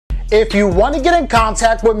If you want to get in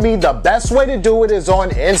contact with me, the best way to do it is on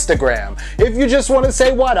Instagram. If you just want to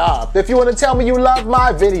say what up, if you want to tell me you love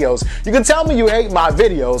my videos, you can tell me you hate my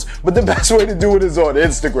videos, but the best way to do it is on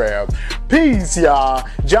Instagram. Peace, y'all.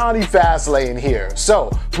 Jonny Fastlane here. So,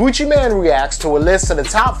 Gucci Mane reacts to a list of the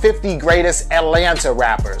top 50 greatest Atlanta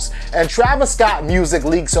rappers, and Travis Scott music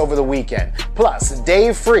leaks over the weekend. Plus,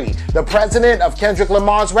 Dave Free, the president of Kendrick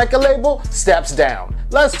Lamar's record label, steps down.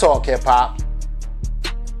 Let's talk hip-hop.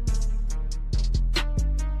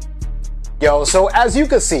 Yo, so as you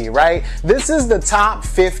can see, right, this is the top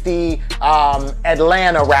 50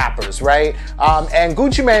 Atlanta rappers, right? And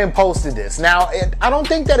Gucci Mane posted this. Now, I don't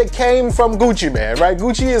think that it came from Gucci Mane, right?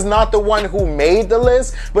 Gucci is not the one who made the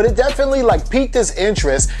list, but it definitely like piqued his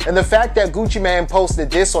interest. And the fact that Gucci Mane posted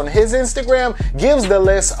this on his Instagram gives the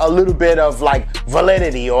list a little bit of like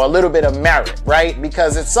validity or a little bit of merit, right?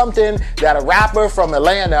 Because it's something that a rapper from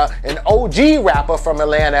Atlanta, an OG rapper from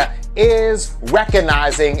Atlanta, is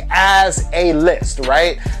recognizing as a list,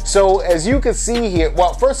 right? So as you can see here,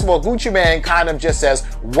 well, first of all, Gucci Mane kind of just says,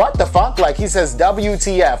 what the fuck? Like he says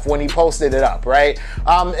WTF when he posted it up, right?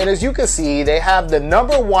 And as you can see, they have the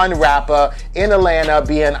 #1 rapper in Atlanta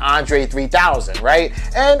being Andre 3000, right?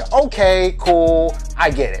 And okay, cool, I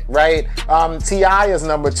get it, right? T.I. is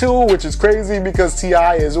 #2, which is crazy because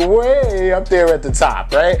T.I. is way up there at the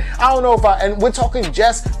top, right? I don't know if and we're talking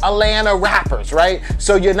just Atlanta rappers, right?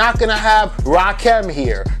 So you're not gonna have Rakim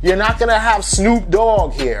here. You're not gonna have Snoop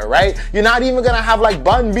Dogg here, right? You're not even gonna have like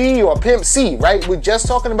Bun B or Pimp C, right? We're just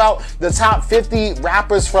talking about the top 50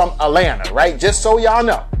 rappers from Atlanta, right? Just so y'all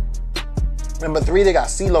know. #3, they got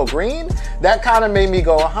CeeLo Green. That kind of made me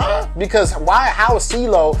go, huh? Because how is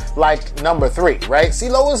CeeLo like #3, right?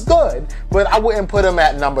 CeeLo is good, but I wouldn't put him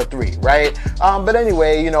at #3, right? But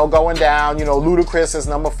anyway, you know, going down, you know, Ludacris is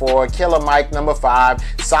 #4, Killer Mike #5,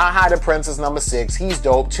 Sci-Hi the Prince is #6, he's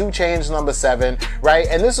dope, 2 Chainz #7, right?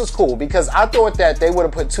 And this is cool because I thought that they would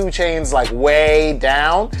have put 2 Chainz like way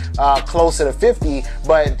down, closer to 50,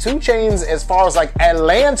 but 2 Chainz, as far as like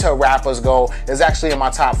Atlanta rappers go, is actually in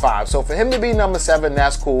my top 5. So for him to be #7,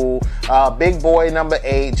 that's cool. Big Boy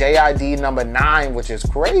 #8, JID #9, which is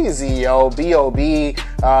crazy, yo. B.O.B.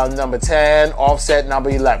 #10, Offset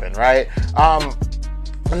 #11, right?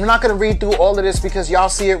 I'm not going to read through all of this because y'all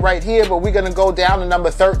see it right here, but we're going to go down to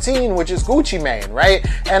 #13, which is Gucci Mane, right?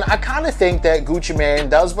 And I kind of think that Gucci Mane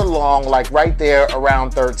does belong like right there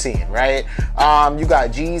around 13, right? You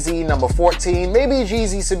got Jeezy #14. Maybe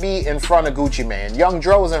Jeezy should be in front of Gucci Mane. Young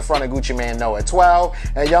Dro is in front of Gucci Mane, though, at 12.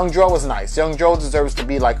 And Young Dro is nice. Young Dro deserves to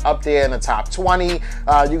be like up there in the top 20.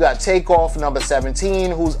 You got Takeoff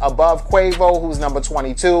 #17, who's above Quavo, who's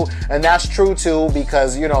 #22. And that's true, too,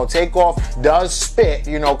 because, you know, Takeoff does spit,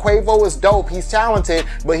 you know, Quavo is dope, he's talented,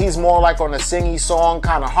 but he's more like on a singy song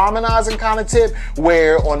kind of harmonizing kind of tip,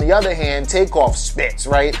 where on the other hand, Takeoff spits,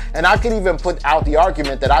 right? And I could even put out the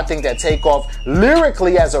argument that I think that Takeoff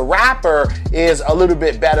lyrically as a rapper is a little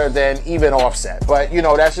bit better than even Offset. But you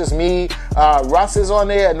know, that's just me. Russ is on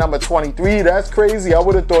there at #23. That's crazy. I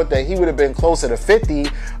would have thought that he would have been closer to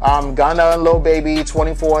 50. Gunna and Lil Baby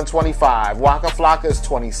 24 and 25. Waka Flocka is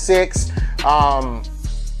 26.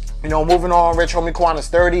 You know, moving on, Rich Homie Quan is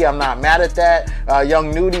 30. I'm not mad at that.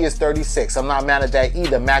 Young Nudie is 36. I'm not mad at that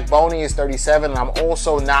either. Mac Boney is 37, and I'm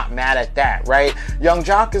also not mad at that, right? Young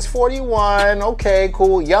Jock is 41. Okay,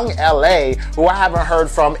 cool. Young LA, who I haven't heard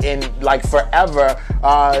from in like forever,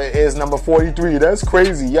 is #43. That's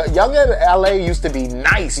crazy. Young LA used to be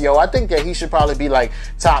nice, yo. I think that he should probably be like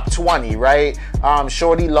top 20, right?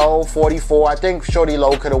 Shorty Low, 44. I think Shorty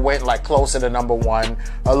Low could have went like closer to #1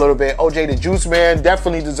 a little bit. OJ the Juice Man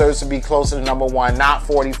definitely deserves to be closer to #1, not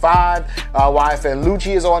 45. YFN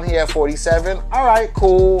Lucci is on here, 47. All right,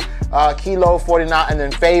 cool. Kilo 49, and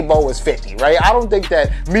then Fabo is 50, right? I don't think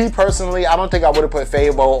that, me personally, I don't think I would have put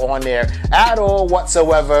Fabo on there at all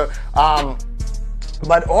whatsoever.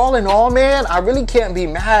 But all in all, man, I really can't be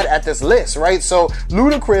mad at this list, right? So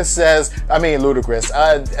Gucci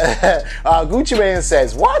Mane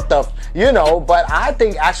says, what the, you know, but I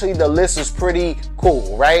think actually the list is pretty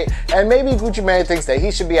cool, right? And maybe Gucci Mane thinks that he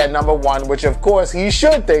should be at #1, which of course he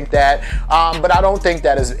should think that, but I don't think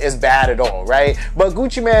that is bad at all, right? But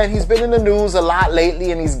Gucci Mane, he's been in the news a lot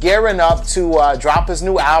lately, and he's gearing up to drop his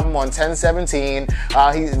new album on 10/17,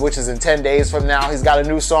 which is in 10 days from now. He's got a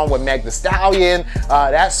new song with Meg Thee Stallion.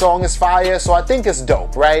 That song is fire, so I think it's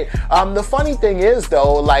dope, right? The funny thing is,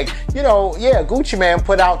 though, like, you know, yeah, Gucci Mane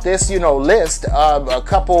put out this, you know, list a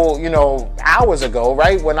couple, you know, hours ago,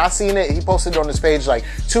 right? When I seen it, he posted it on his page like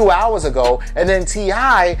 2 hours ago, and then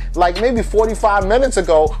T.I., like maybe 45 minutes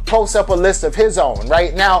ago, posts up a list of his own,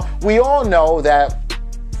 right? Now, we all know that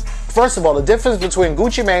First of all, the difference between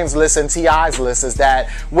Gucci Mane's list and T.I.'s list is that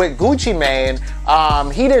with Gucci Mane,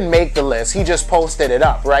 he didn't make the list, he just posted it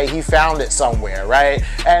up, right? He found it somewhere, right?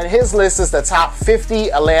 And his list is the top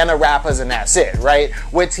 50 Atlanta rappers and that's it, right?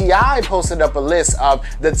 With T.I. posted up a list of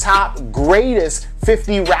the top greatest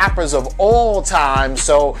 50 rappers of all time,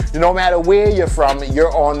 so no matter where you're from,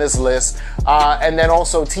 you're on this list. And then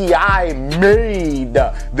also T.I. made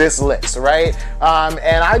this list, right?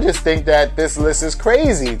 And I just think that this list is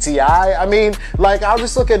crazy. T.I., I mean, like, I'll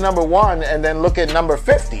just look at number 1 and then look at number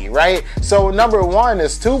 50, right? So number 1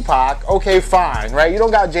 is Tupac, okay, fine, right? You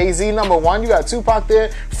don't got Jay-Z number 1, you got Tupac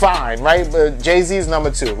there, fine, right? But Jay-Z's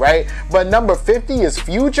number 2, right? But number 50 is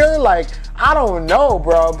Future, like, I don't know,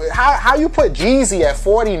 bro. How you put Jeezy at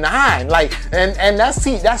 49? Like, and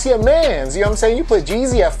that's your man's. You know what I'm saying? You put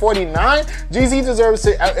Jeezy at 49. Jeezy deserves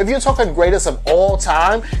to. If you're talking greatest of all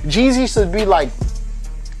time, Jeezy should be like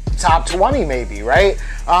top 20 maybe, right?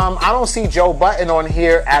 I don't see Joe Budden on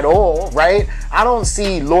here at all, right? I don't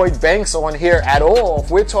see Lloyd Banks on here at all.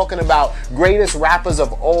 If we're talking about greatest rappers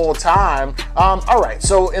of all time, all right,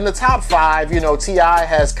 so in the top 5, you know, T.I.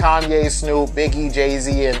 has Kanye, Snoop, Biggie,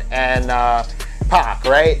 Jay-Z, and Pac,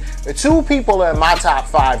 right? The 2 people in my top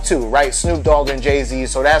 5 too, right? Snoop Dogg and Jay-Z,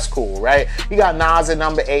 so that's cool, right? He got Nas at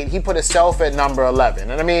number 8. He put himself at number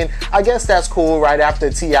 11. And I mean, I guess that's cool right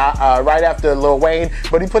after T.I., right after Lil Wayne,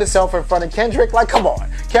 but he put himself in front of Kendrick. Like, come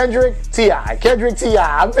on. Kendrick, T.I., Kendrick,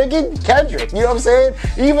 T.I. I'm thinking Kendrick, you know what I'm saying?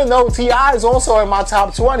 Even though T.I. is also in my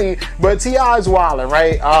top 20, but T.I. is wildin',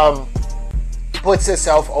 right? Puts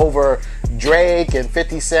himself over Drake and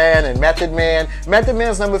 50 Cent and Method Man. Method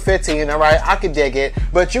Man's number 15, all right, I could dig it.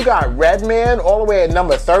 But you got Redman all the way at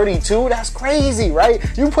number 32. That's crazy, right?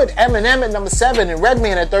 You put Eminem at number 7 and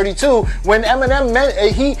Redman at 32 when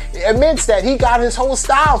Eminem he admits that he got his whole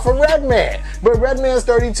style from Redman. But Redman's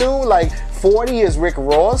 32, like 40 is Rick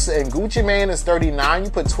Ross and Gucci Mane is 39. You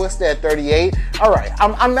put Twista at 38. All right,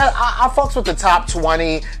 I fucks with the top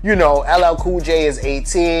 20. You know, LL Cool J is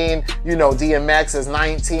 18. You know, DMX is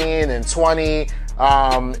 19 and 20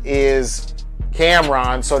 is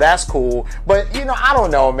Cameron, so that's cool. But, you know, I don't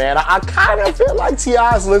know, man. I kind of feel like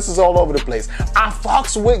T.I.'s list is all over the place. I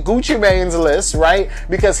fucks with Gucci Mane's list, right?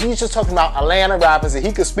 Because he's just talking about Atlanta rappers and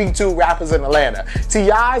he could speak to rappers in Atlanta.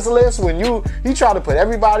 T.I.'s list, when you try to put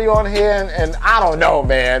everybody on here, and I don't know,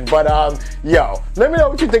 man. But, yo, let me know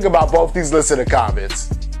what you think about both these lists in the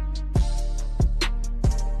comments.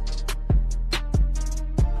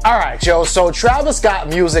 All right, yo, so Travis Scott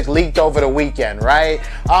music leaked over the weekend, right?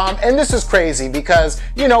 And this is crazy because,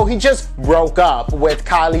 you know, he just broke up with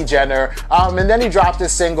Kylie Jenner, and then he dropped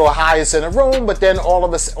his single Highest in the Room, but then all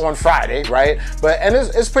of us on Friday, right? And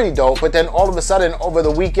it's pretty dope, but then all of a sudden over the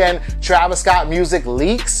weekend, Travis Scott music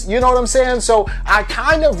leaks, you know what I'm saying? So I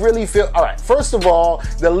kind of really feel, all right, first of all,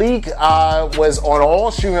 the leak was on all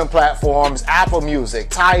streaming platforms, Apple Music,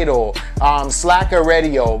 Tidal, Slacker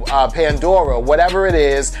Radio, Pandora, whatever it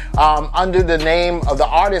is, under the name of the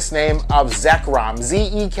artist name of Zekrom,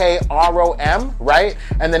 Zekrom, right?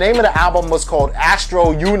 And the name of the album was called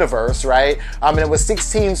Astro Universe, right? And it was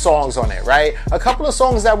 16 songs on it, right? A couple of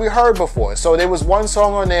songs that we heard before. So there was one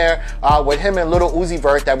song on there with him and Lil Uzi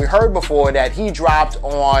Vert that we heard before that he dropped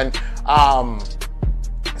on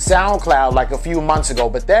SoundCloud like a few months ago,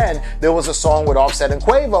 but then there was a song with Offset and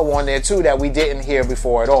Quavo on there too that we didn't hear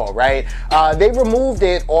before at all, right? They removed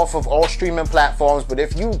it off of all streaming platforms, but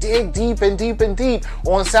if you dig deep and deep and deep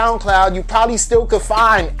on SoundCloud, you probably still could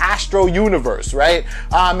find Astro Universe, right?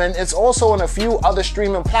 And it's also on a few other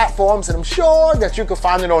streaming platforms, and I'm sure that you could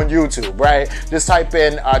find it on YouTube, right? Just type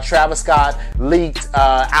in Travis Scott leaked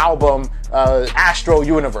album Astro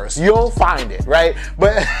Universe. You'll find it, right?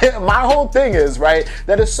 But my whole thing is, right,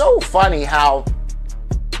 that it's so funny how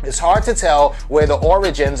it's hard to tell where the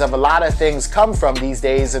origins of a lot of things come from these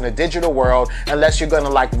days in the digital world unless you're gonna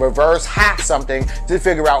like reverse hack something to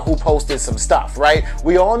figure out who posted some stuff, right?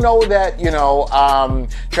 We all know that, you know,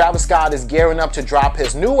 Travis Scott is gearing up to drop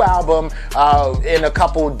his new album in a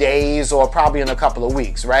couple days or probably in a couple of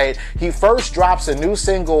weeks, right? He first drops a new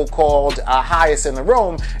single called Highest in the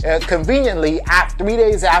Room, conveniently 3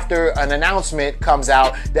 days after an announcement comes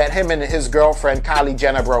out that him and his girlfriend Kylie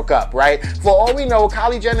Jenner broke up, right? For all we know,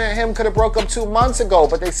 Kylie Jenner and him could have broke up 2 months ago,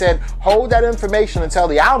 but they said hold that information until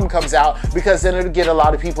the album comes out because then it'll get a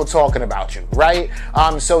lot of people talking about you, right?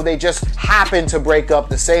 So they just happened to break up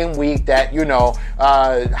the same week that, you know,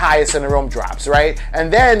 Highest in the Room drops, right?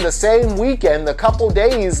 And then the same weekend, a couple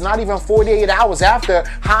days, not even 48 hours after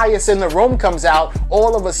Highest in the Room comes out,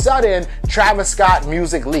 all of a sudden Travis Scott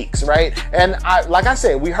music leaks, right? And like I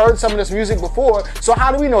said, we heard some of this music before, so how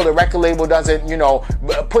do we know the record label doesn't, you know,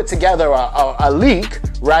 put together a leak,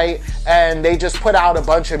 right? And they just put out a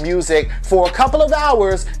bunch of music for a couple of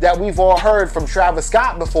hours that we've all heard from Travis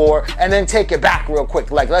Scott before, and then take it back real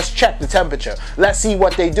quick. Like, let's check the temperature. Let's see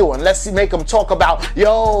what they doing. Let's make them talk about,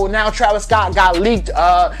 yo, now Travis Scott got leaked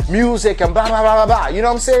music and blah, blah, blah, blah, blah. You know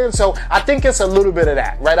what I'm saying? So I think it's a little bit of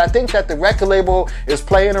that, right? I think that the record label is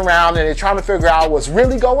playing around and they're trying to figure out what's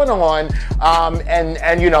really going on.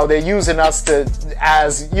 And you know, they're using us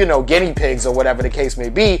as, you know, guinea pigs or whatever the case may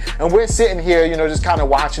be. And we're sitting here, you know, just kind of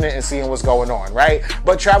watching it and seeing what's going on, right?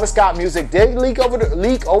 But Travis Scott music did leak over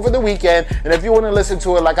the weekend. And if you want to listen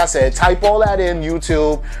to it, like I said, type all that in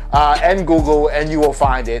YouTube and Google and you will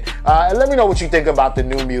find it. And let me know what you think about the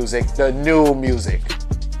new music.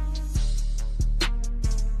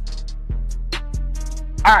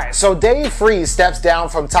 Alright, so Dave Freeze steps down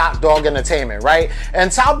from Top Dog Entertainment, right?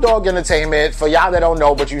 And Top Dog Entertainment, for y'all that don't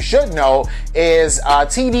know, but you should know, is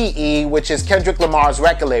TDE, which is Kendrick Lamar's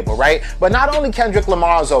record label, right? But not only Kendrick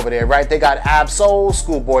Lamar's over there, right? They got Ab-Soul,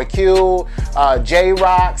 Schoolboy Q,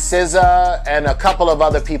 J-Rock, SZA, and a couple of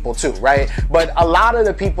other people too, right? But a lot of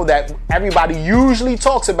the people that everybody usually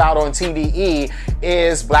talks about on TDE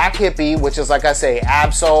is Black Hippie, which is, like I say,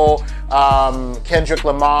 Ab-Soul, Kendrick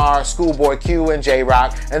Lamar, Schoolboy Q, and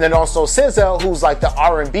J-Rock. And then also SZA, who's like the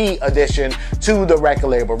R&B addition to the record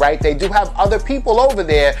label, right? They do have other people over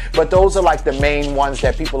there, but those are like the main ones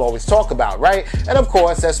that people always talk about, right? And of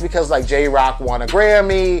course, that's because like J-Rock won a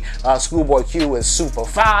Grammy, Schoolboy Q is super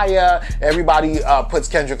fire, everybody puts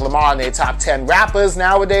Kendrick Lamar in their top 10 rappers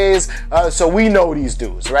nowadays, so we know these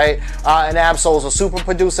dudes, right? And Ab-Soul's a super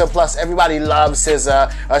producer, plus everybody loves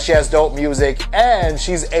SZA, she has dope music, and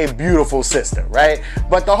she's a beautiful sister, right?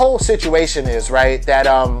 But the whole situation is, right, that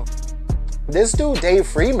this dude, Dave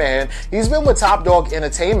Freeman, he's been with Top Dog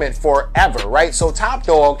Entertainment forever, right? So Top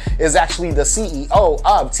Dog is actually the CEO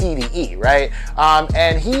of TDE, right?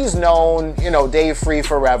 And he's known, you know, Dave Free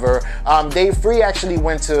forever. Dave Free actually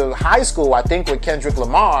went to high school, I think, with Kendrick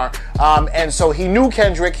Lamar. And so he knew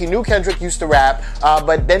Kendrick. He knew Kendrick used to rap,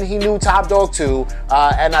 but then he knew Top Dog too.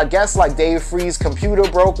 And I guess like Dave Free's computer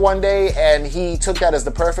broke one day, and he took that as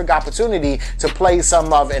the perfect opportunity to play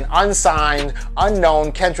some of an unsigned,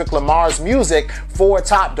 unknown Kendrick Lamar's music for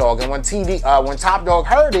Top Dog. And when Top Dog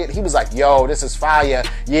heard it, he was like, yo, this is fire.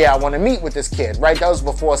 Yeah, I want to meet with this kid, right? That was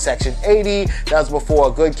before Section 80. That was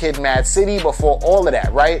before Good Kid, Mad City, before all of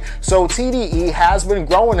that, right? So TDE has been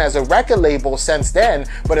growing as a record label since then.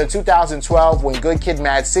 But in 2012, when Good Kid,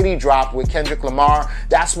 Mad City dropped with Kendrick Lamar,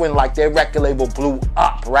 that's when like their record label blew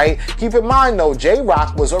up, right? Keep in mind though,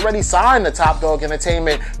 J-Rock was already signed to Top Dog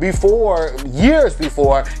Entertainment years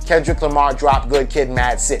before Kendrick Lamar dropped Good Kid,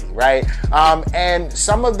 Mad City, right? And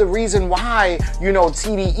some of the reason why, you know,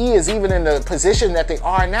 TDE is even in the position that they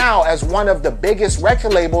are now as one of the biggest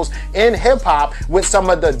record labels in hip-hop with some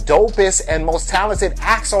of the dopest and most talented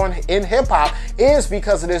acts in hip-hop is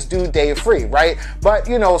because of this dude Dave Free, right? But,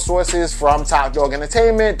 you know, sources from Top Dog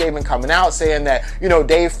Entertainment, they've been coming out saying that, you know,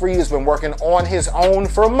 Dave Free has been working on his own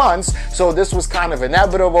for months, so this was kind of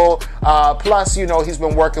inevitable. Plus, you know, he's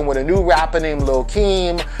been working with a new rapper named Lil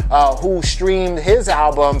Keem, who streamed his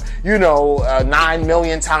album, you know, 9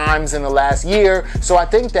 million times in the last year. So I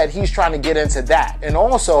think that he's trying to get into that. And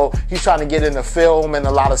also, he's trying to get into film and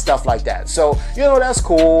a lot of stuff like that. So, you know, that's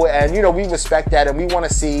cool. And, you know, we respect that. And we want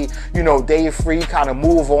to see, you know, Dave Free kind of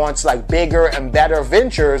move on to like bigger and better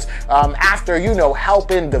ventures after, you know,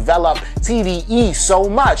 helping develop TDE so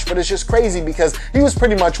much. But it's just crazy because he was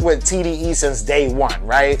pretty much with TDE since day one,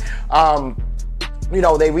 right? You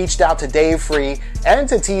know, they reached out to Dave Free and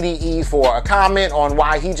to TDE for a comment on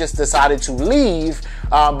why he just decided to leave,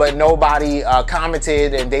 but nobody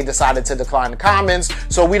commented, and they decided to decline the comments.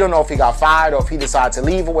 So we don't know if he got fired or if he decided to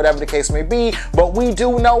leave or whatever the case may be. But we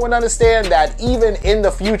do know and understand that even in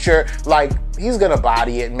the future, like, he's gonna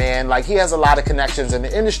body it, man. Like, he has a lot of connections in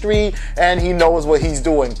the industry and he knows what he's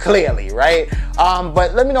doing clearly, right?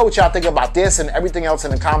 But let me know what y'all think about this and everything else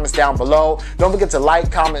in the comments down below. Don't forget to like,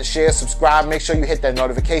 comment, share, subscribe. Make sure you hit that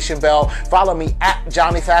notification bell. Follow me at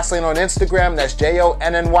Jonny Fastlane on Instagram. That's Jonny.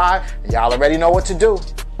 Y'all already know what to do.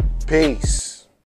 Peace.